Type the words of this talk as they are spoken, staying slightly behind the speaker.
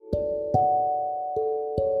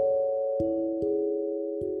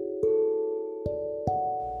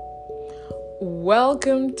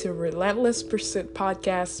Welcome to Relentless Pursuit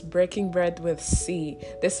Podcast, Breaking Bread with C.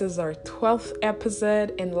 This is our 12th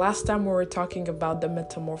episode, and last time we were talking about the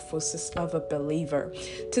metamorphosis of a believer.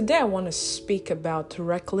 Today I want to speak about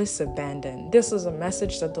reckless abandon. This is a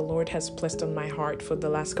message that the Lord has placed on my heart for the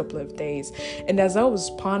last couple of days, and as I was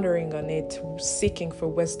pondering on it, seeking for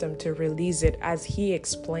wisdom to release it as He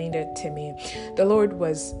explained it to me, the Lord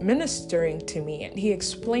was ministering to me, and He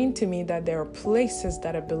explained to me that there are places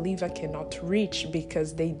that a believer cannot reach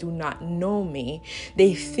because they do not know me.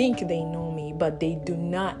 They think they know me, but they do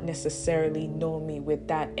not necessarily know me with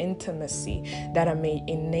that intimacy that I may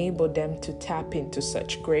enable them to tap into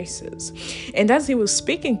such graces. And as He was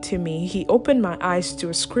speaking to me, He opened my eyes to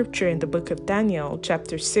a scripture in the book of Daniel,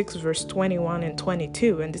 chapter 6, verse 21 and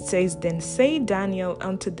 22. And it says, "Then say Daniel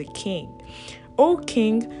unto the king, O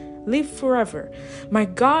king, live forever. My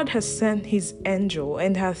God has sent his angel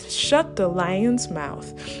and hath shut the lion's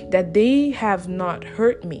mouth, that they have not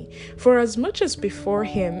hurt me. For as much as before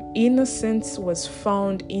him innocence was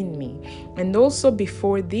found in me, and also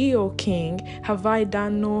before thee, O king, have I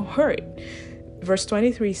done no hurt." Verse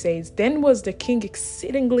 23 says, "Then was the king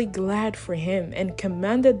exceedingly glad for him, and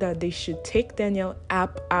commanded that they should take Daniel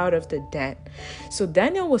up out of the den." So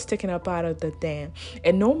Daniel was taken up out of the den,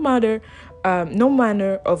 and no manner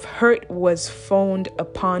of hurt was found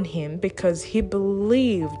upon him, because he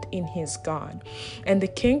believed in his God. And the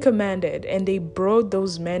king commanded, and they brought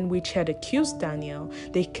those men which had accused Daniel.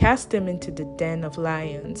 They cast them into the den of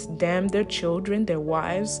lions, them, their children, their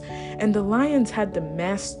wives, and the lions had the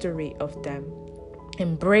mastery of them,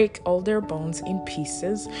 and break all their bones in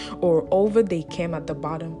pieces, or over they came at the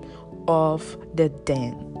bottom of the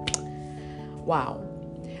den. Wow.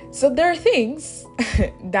 So there are things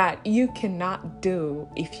that you cannot do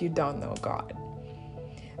if you don't know God.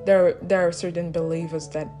 There are certain believers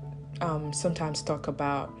that sometimes talk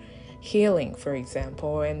about healing, for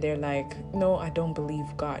example, and they're like, no, I don't believe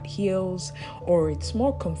God heals, or it's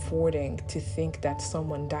more comforting to think that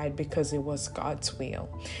someone died because it was God's will.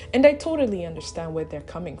 And I totally understand where they're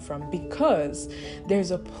coming from, because there's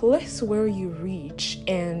a place where you reach,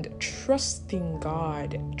 and trusting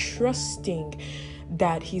God, trusting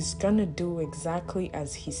that He's gonna do exactly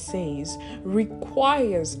as He says,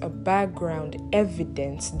 requires a background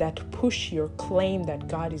evidence that push your claim that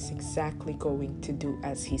God is exactly going to do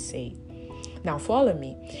as He said. Now follow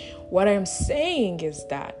me. What I'm saying is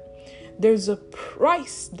that there's a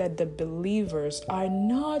price that the believers are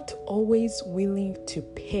not always willing to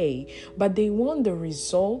pay, but they want the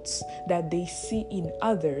results that they see in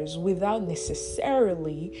others without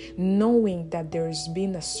necessarily knowing that there's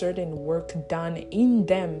been a certain work done in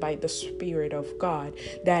them by the Spirit of God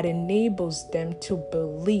that enables them to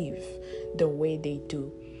believe the way they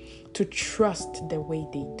do, to trust the way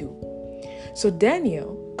they do. So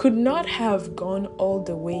Daniel could not have gone all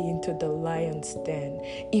the way into the lion's den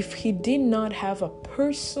if he did not have a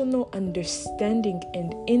personal understanding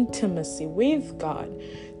and intimacy with God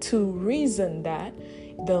to reason that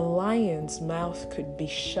the lion's mouth could be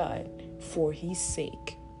shut for His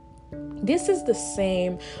sake. This is the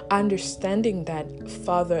same understanding that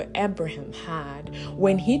Father Abraham had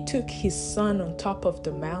when he took his son on top of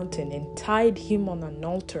the mountain and tied him on an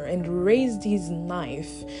altar and raised his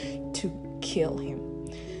knife to kill him.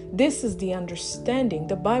 This is the understanding.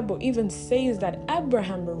 The Bible even says that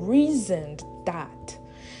Abraham reasoned that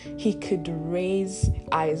he could raise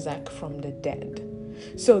Isaac from the dead.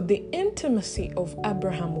 So the intimacy of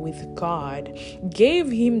Abraham with God gave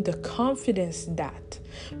him the confidence that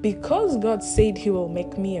because God said He will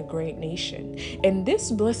make me a great nation, and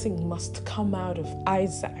this blessing must come out of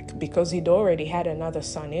Isaac because he'd already had another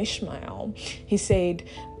son, Ishmael, he said,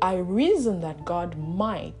 I reason that God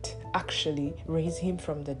might actually raise him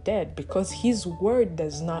from the dead because His word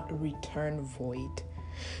does not return void.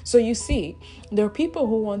 So you see, there are people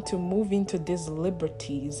who want to move into these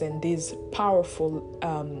liberties and these powerful,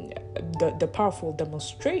 the powerful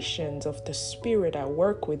demonstrations of the Spirit at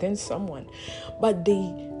work within someone, but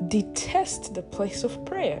they detest the place of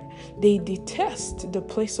prayer. They detest the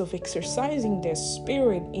place of exercising their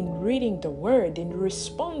spirit in reading the Word, in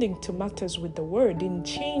responding to matters with the Word, in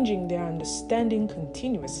changing their understanding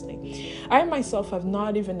continuously. I myself have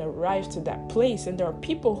not even arrived to that place, and there are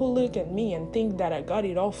people who look at me and think that I got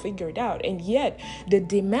it all figured out, and yet the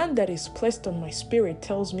demand that is placed on my spirit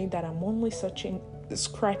tells me that I'm only scratching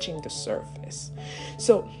the surface.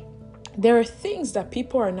 So There are things that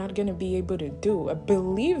people are not going to be able to do. A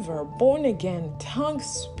believer, born again, tongue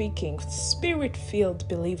speaking, spirit filled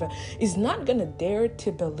believer is not going to dare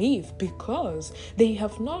to believe because they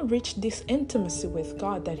have not reached this intimacy with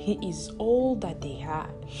God that He is all that they had.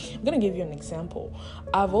 I'm going to give you an example.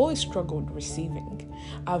 I've always struggled receiving.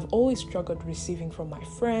 I've always struggled receiving from my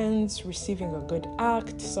friends, receiving a good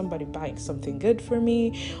act, somebody buying something good for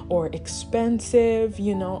me or expensive.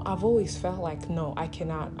 I've always felt like, no, I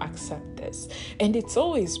cannot accept this. And it's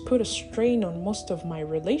always put a strain on most of my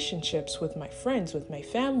relationships with my friends, with my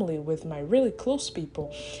family, with my really close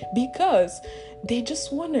people, because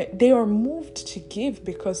they are moved to give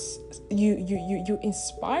because you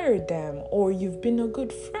inspired them, or you've been a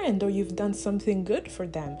good friend, or you've done something good for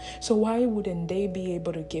them. So why wouldn't they be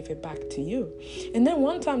able to give it back to you? And then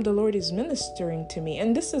one time the Lord is ministering to me,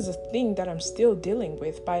 and this is a thing that I'm still dealing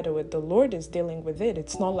with, by the way. The Lord is dealing with it.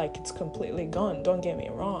 It's not like it's completely gone, don't get me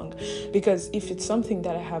wrong, because if it's something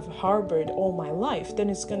that I have harbored all my life, then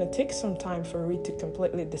it's going to take some time for it to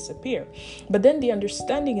completely disappear. But then the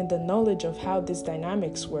understanding and the knowledge of how these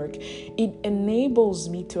dynamics work, it enables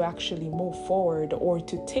me to actually move forward or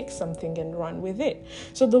to take something and run with it.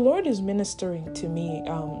 So the Lord is ministering to me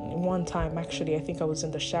one time. Actually, I think I was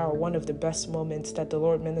in the shower. One of the best moments that the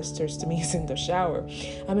Lord ministers to me is in the shower.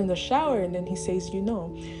 I'm in the shower, and then He says,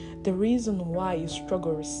 the reason why you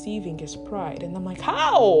struggle receiving is pride. And I'm like,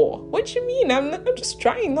 how? What you mean? I'm just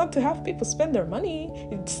trying not to have people spend their money.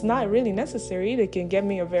 It's not really necessary. They can get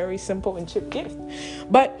me a very simple and cheap gift.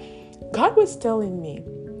 But God was telling me,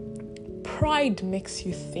 pride makes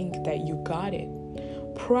you think that you got it.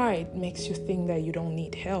 Pride makes you think that you don't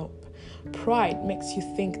need help. Pride makes you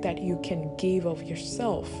think that you can give of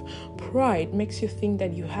yourself. Pride makes you think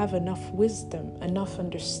that you have enough wisdom, enough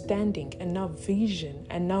understanding, enough vision,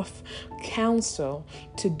 enough counsel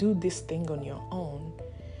to do this thing on your own.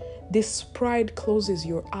 This pride closes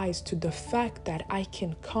your eyes to the fact that I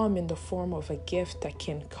can come in the form of a gift. I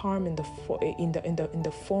can come in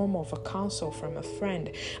the form of a counsel from a friend.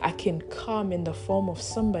 I can come in the form of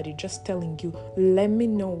somebody just telling you, let me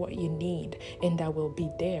know what you need, and I will be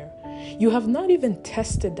there. You have not even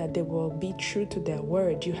tested that they will be true to their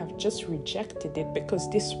word. You have just rejected it because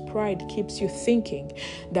this pride keeps you thinking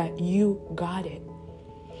that you got it.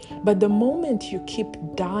 But the moment you keep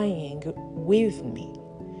dying with me,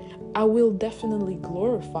 I will definitely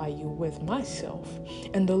glorify you with myself.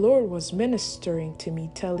 And the Lord was ministering to me,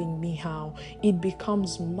 telling me how it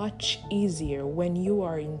becomes much easier when you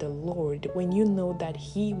are in the Lord, when you know that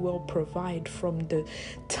He will provide from the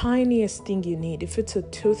tiniest thing you need. If it's a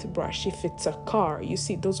toothbrush, if it's a car, you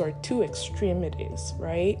see, those are two extremities,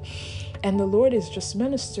 right? And the Lord is just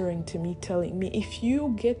ministering to me, telling me, if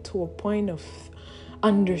you get to a point of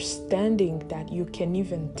understanding that you can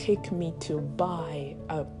even take me to buy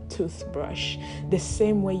a toothbrush the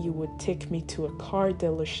same way you would take me to a car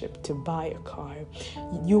dealership to buy a car,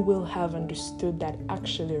 you will have understood that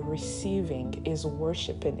actually receiving is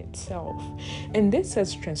worship in itself. And this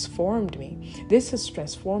has transformed me.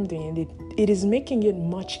 And it is making it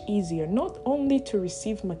much easier, not only to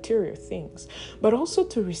receive material things, but also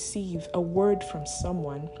to receive a word from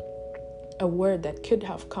someone, a word that could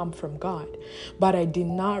have come from God, but I did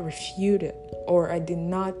not refute it, or I did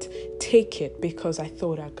not take it because I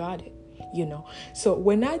thought I got it, So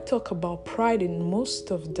when I talk about pride in most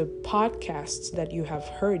of the podcasts that you have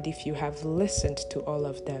heard, if you have listened to all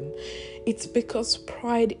of them, it's because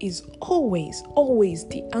pride is always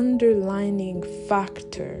the underlining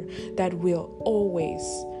factor that will always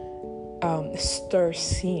stir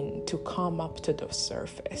sin to come up to the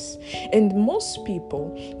surface. And most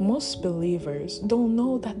believers don't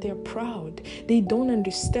know that they're proud. They don't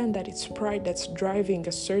understand that it's pride that's driving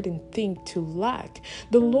a certain thing to lack.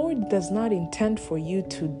 The Lord does not intend for you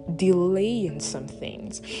to delay in some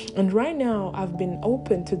things. And right now, I've been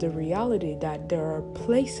open to the reality that there are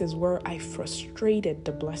places where I frustrated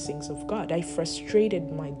the blessings of God. I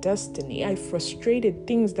frustrated my destiny. I frustrated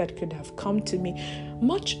things that could have come to me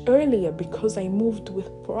much earlier because I moved with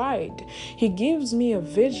pride. He gives me a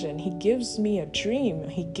vision. He gives me a dream.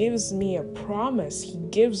 He gives me a promise. He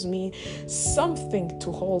gives me something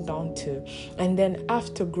to hold on to. And then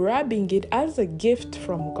after grabbing it as a gift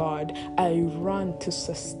from God, I run to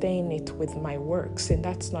sustain it with my works. And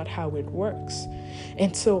that's not how it works.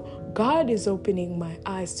 And so God is opening my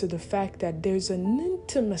eyes to the fact that there's an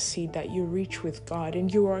intimacy that you reach with God,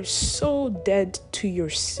 and you are so dead to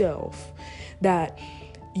yourself that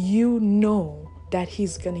you know that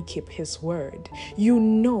He's going to keep His word. You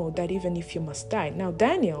know that even if you must die. Now,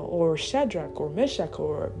 Daniel or Shadrach or Meshach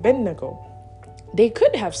or Abednego, they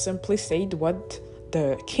could have simply said what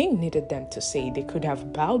the king needed them to say. They could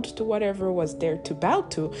have bowed to whatever was there to bow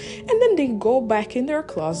to, and then they go back in their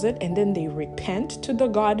closet and then they repent to the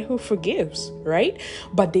God who forgives, right?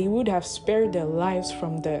 But they would have spared their lives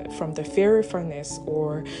from the fiery furnace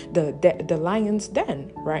or the lion's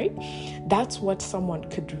den, right? That's what someone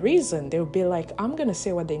could reason. They would be like, I'm gonna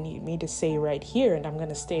say what they need me to say right here, and I'm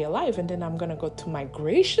gonna stay alive, and then I'm gonna go to my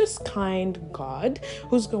gracious, kind God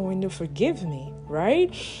who's going to forgive me,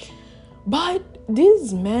 right? But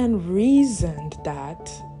this man reasoned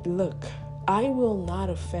that, look, I will not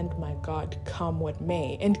offend my God, come what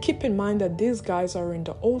may. And keep in mind that these guys are in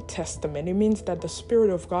the Old Testament. It means that the Spirit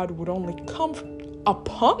of God would only come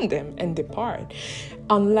upon them and depart.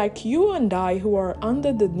 Unlike you and I, who are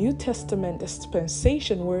under the New Testament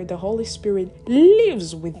dispensation where the Holy Spirit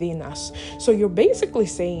lives within us. So you're basically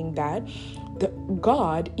saying that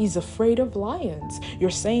God is afraid of lions.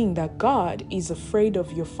 You're saying that God is afraid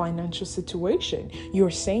of your financial situation.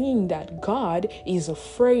 You're saying that God is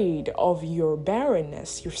afraid of your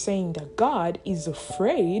barrenness. You're saying that God is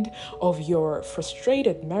afraid of your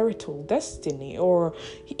frustrated marital destiny, or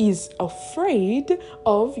is afraid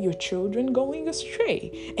of your children going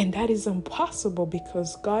astray. And that is impossible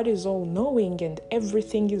because God is all-knowing and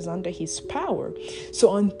everything is under his power.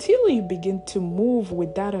 So until you begin to move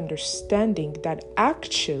with that understanding that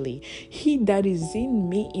actually he that is in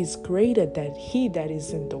me is greater than he that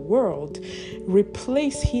is in the world,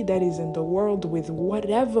 replace he that is in the world with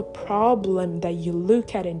whatever problem that you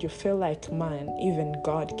look at and you feel like, man, even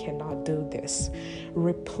God cannot do this.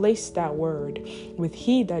 Replace that word with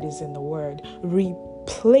he that is in the word.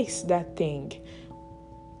 Replace that thing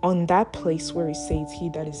on that place where it says he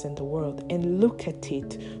that is in the world, and look at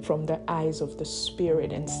it from the eyes of the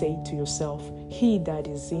Spirit and say to yourself, he that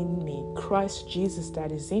is in me, Christ Jesus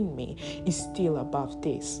that is in me, is still above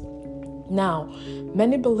this. Now,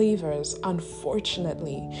 many believers,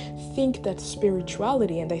 unfortunately, think that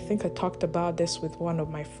spirituality, and I think I talked about this with one of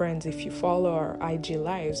my friends, if you follow our IG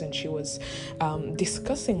lives, and she was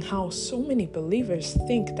discussing how so many believers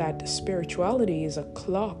think that spirituality is a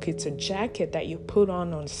cloak, it's a jacket that you put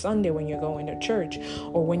on Sunday when you're going to church,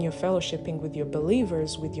 or when you're fellowshipping with your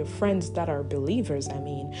believers, with your friends that are believers,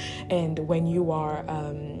 and when you are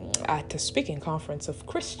at a speaking conference of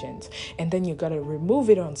Christians, and then you got to remove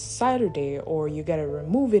it on Saturday, or you got to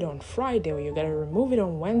remove it on Friday, or you got to remove it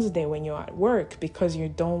on Wednesday when you're at work because you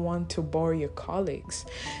don't want to bore your colleagues.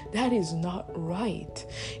 That is not right.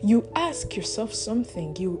 You ask yourself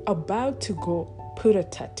something, you about to go put a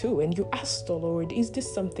tattoo, and you ask the Lord, is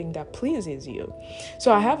this something that pleases you?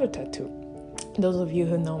 So I have a tattoo. Those of you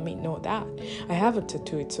who know me know that I have a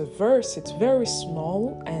tattoo. It's a verse. It's very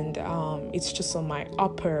small, and it's just on my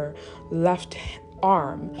upper left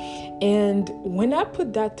arm. And when I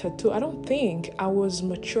put that tattoo, I don't think I was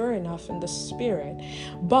mature enough in the spirit,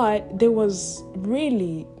 but there was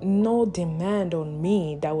really no demand on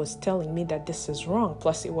me that was telling me that this is wrong.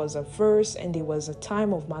 Plus it was a verse, and it was a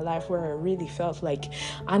time of my life where I really felt like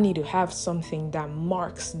I need to have something that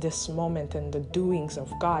marks this moment and the doings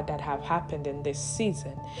of God that have happened in this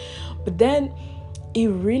season. But then it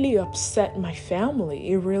really upset my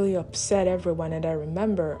family. It really upset everyone. And I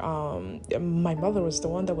remember my mother was the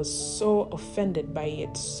one that was so offended by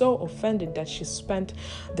it, so offended that she spent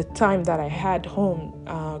the time that I had home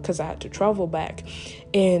because I had to travel back.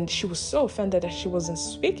 And she was so offended that she wasn't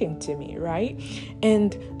speaking to me, right?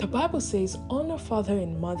 And the Bible says, honor father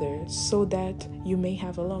and mother so that you may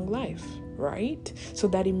have a long life, right? So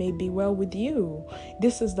that it may be well with you.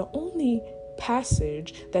 This is the only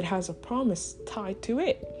passage that has a promise tied to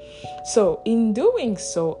it. So in doing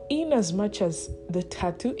so, in as much as the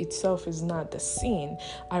tattoo itself is not the sin,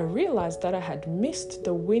 I realized that I had missed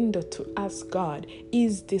the window to ask God,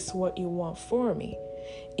 is this what you want for me?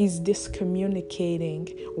 Is this communicating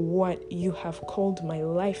what you have called my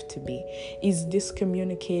life to be? Is this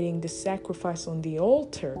communicating the sacrifice on the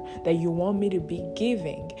altar that you want me to be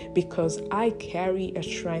giving? Because I carry a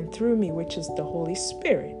shrine through me, which is the Holy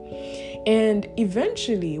Spirit. And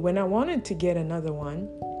eventually, when I wanted to get another one,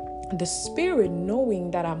 the Spirit,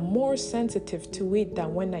 knowing that I'm more sensitive to it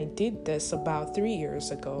than when I did this about 3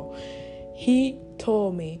 years ago, He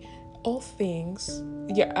told me, all things,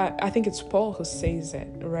 I think it's Paul who says it,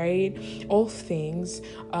 right? All things,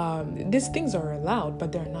 these things are allowed,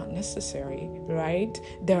 but they're not necessary, right?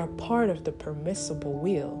 They're part of the permissible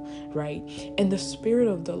will, right? And the Spirit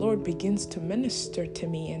of the Lord begins to minister to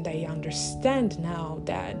me, and I understand now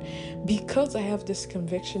that because I have this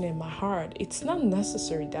conviction in my heart, it's not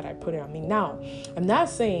necessary that I put it on me. Now, I'm not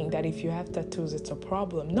saying that if you have tattoos, it's a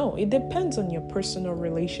problem. No, it depends on your personal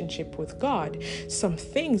relationship with God. Some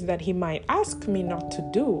things that He he might ask me not to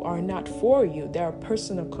do are not for you. They are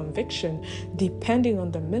personal conviction depending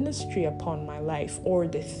on the ministry upon my life, or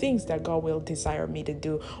the things that God will desire me to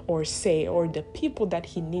do or say, or the people that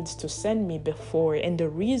he needs to send me before, and the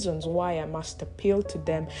reasons why I must appeal to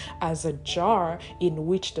them as a jar in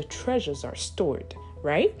which the treasures are stored,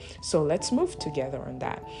 right? So let's move together on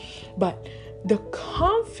that. But the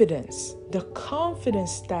confidence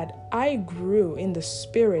that I grew in the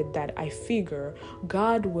spirit, that I figure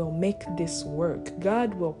God will make this work.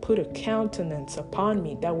 God will put a countenance upon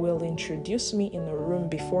me that will introduce me in a room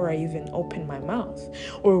before I even open my mouth.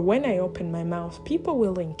 Or when I open my mouth, people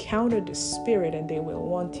will encounter the spirit and they will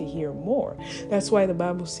want to hear more. That's why the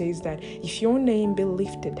Bible says that if your name be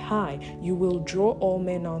lifted high, you will draw all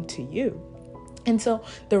men unto you. And so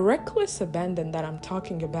the reckless abandon that I'm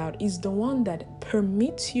talking about is the one that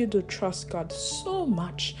permits you to trust God so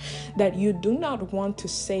much that you do not want to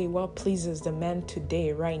say what pleases the man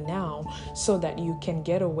today, right now, so that you can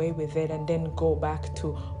get away with it and then go back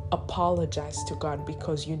to apologize to God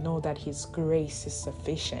because you know that his grace is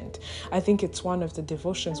sufficient. I think it's one of the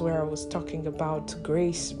devotions where I was talking about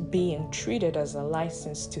grace being treated as a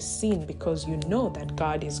license to sin, because you know that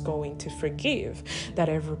God is going to forgive, that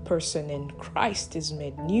every person in Christ is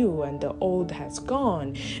made new and the old has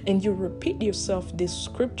gone. And you repeat yourself these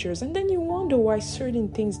scriptures and then you wonder why certain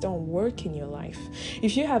things don't work in your life.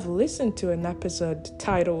 If you have listened to an episode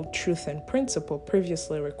titled Truth and Principle,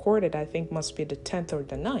 previously recorded, I think must be the 10th or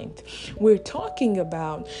the 9th, we're talking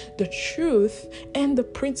about the truth and the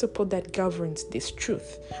principle that governs this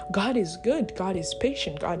truth. God is good, God is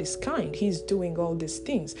patient, God is kind, he's doing all these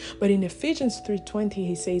things. But in Ephesians 3:20,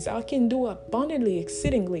 he says, I can do abundantly,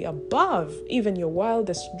 exceedingly above even your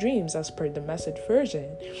wildest dreams, as per the Message version.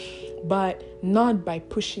 But not by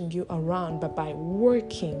pushing you around, but by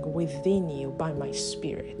working within you by my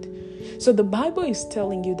spirit. So the Bible is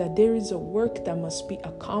telling you that there is a work that must be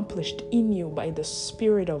accomplished in you by the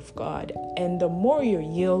Spirit of God. And the more you're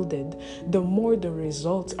yielded, the more the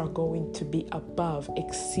results are going to be above,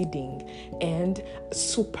 exceeding, and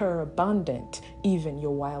super abundant, even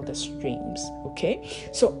your wildest dreams. Okay?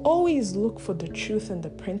 So always look for the truth and the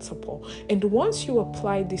principle. And once you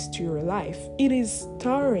apply this to your life, it is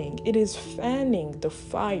stirring, it is fanning the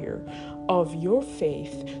fire of your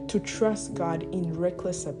faith to trust God in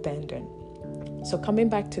reckless abandon. So coming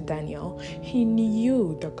back to Daniel, he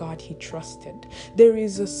knew the God he trusted. There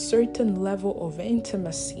is a certain level of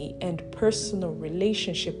intimacy and personal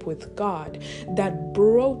relationship with God that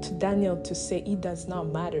brought Daniel to say, it does not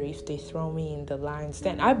matter if they throw me in the lion's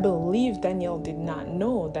den. I believe Daniel did not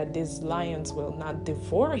know that these lions will not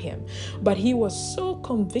devour him, but he was so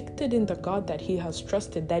convicted in the God that he has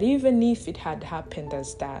trusted that even if it had happened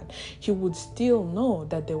as that, he would still know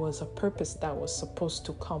that there was a purpose that was supposed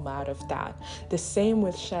to come out of that. The same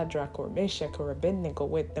with Shadrach or Meshach or Abednego,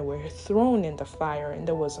 when they were thrown in the fire and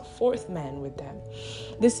there was a fourth man with them.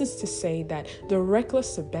 This is to say that the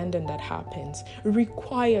reckless abandon that happens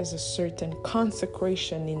requires a certain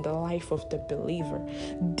consecration in the life of the believer.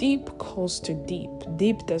 Deep calls to deep.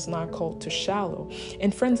 Deep does not call to shallow.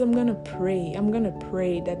 And friends, I'm going to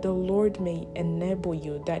pray that the Lord may enable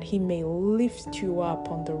you, that he may lift you up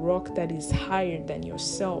on the rock that is higher than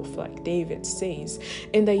yourself, like David says,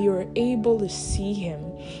 and that you're able to see him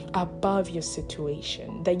above your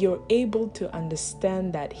situation, that you're able to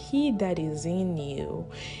understand that he that is in you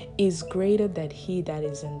is greater than he that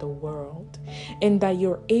is in the world, and that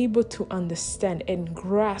you're able to understand and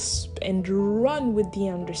grasp and run with the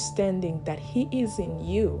understanding that he is in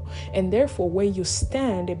you, and therefore where you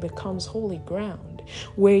stand, it becomes holy ground.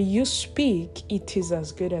 Where you speak, it is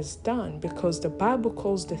as good as done, because the Bible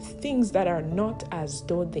calls the things that are not as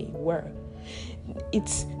though they were.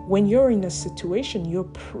 It's when you're in a situation, you're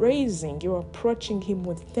praising, you're approaching him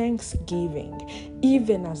with thanksgiving,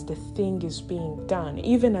 even as the thing is being done,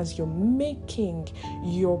 even as you're making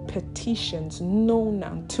your petitions known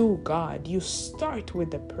unto God. You start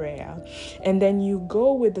with the prayer, and then you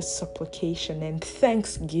go with the supplication and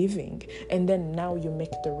thanksgiving, and then now you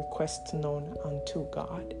make the request known unto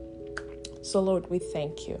God. So Lord, we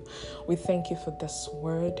thank you. We thank you for this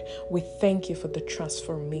word. We thank you for the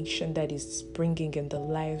transformation that is bringing in the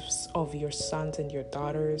lives of your sons and your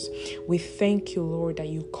daughters. We thank you, Lord, that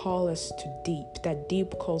you call us to deep, that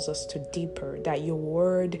deep calls us to deeper, that your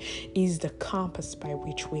word is the compass by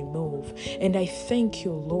which we move. And I thank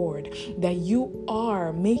you, Lord, that you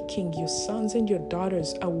are making your sons and your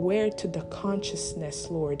daughters aware to the consciousness,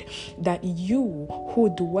 Lord, that you who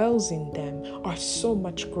dwells in them are so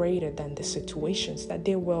much greater than the situations, that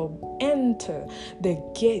they will enter the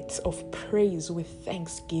gates of praise with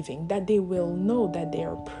thanksgiving, that they will know that they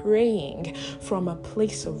are praying from a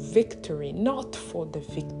place of victory, not for the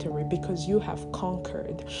victory, because you have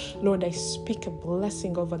conquered. Lord, I speak a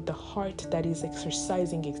blessing over the heart that is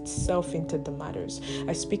exercising itself into the matters.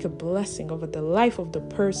 I speak a blessing over the life of the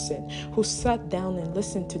person who sat down and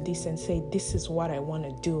listened to this and say, this is what I want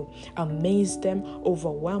to do. Amaze them,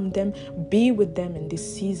 overwhelm them, be with them in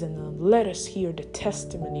this season, and let us hear the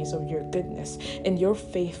testimonies of your goodness and your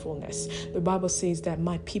faithfulness. The Bible says that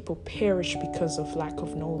my people perish because of lack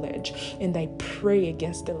of knowledge, and I pray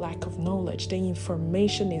against the lack of knowledge. The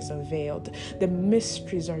information is unveiled, the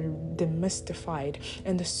mysteries are demystified,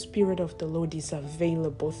 and the Spirit of the Lord is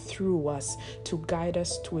available through us to guide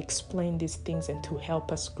us, to explain these things, and to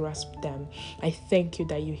help us grasp them. I thank you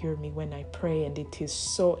that you hear me when I pray, and it is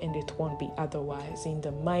so, and it won't be otherwise. In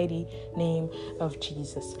the mighty name of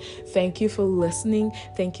Jesus. Thank you for listening.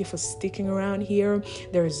 Thank you for sticking around here.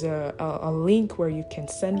 There's a link where you can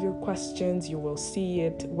send your questions. You will see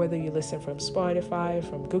it whether you listen from Spotify,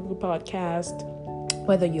 from Google Podcast,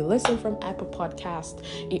 whether you listen from Apple Podcast.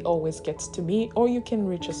 It always gets to me, or you can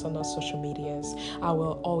reach us on our social medias. I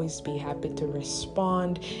will always be happy to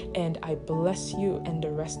respond, and I bless you and the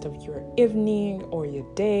rest of your evening or your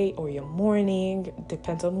day or your morning.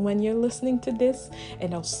 Depends on when you're listening to this,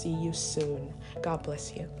 and I'll see you soon. God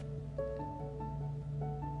bless you.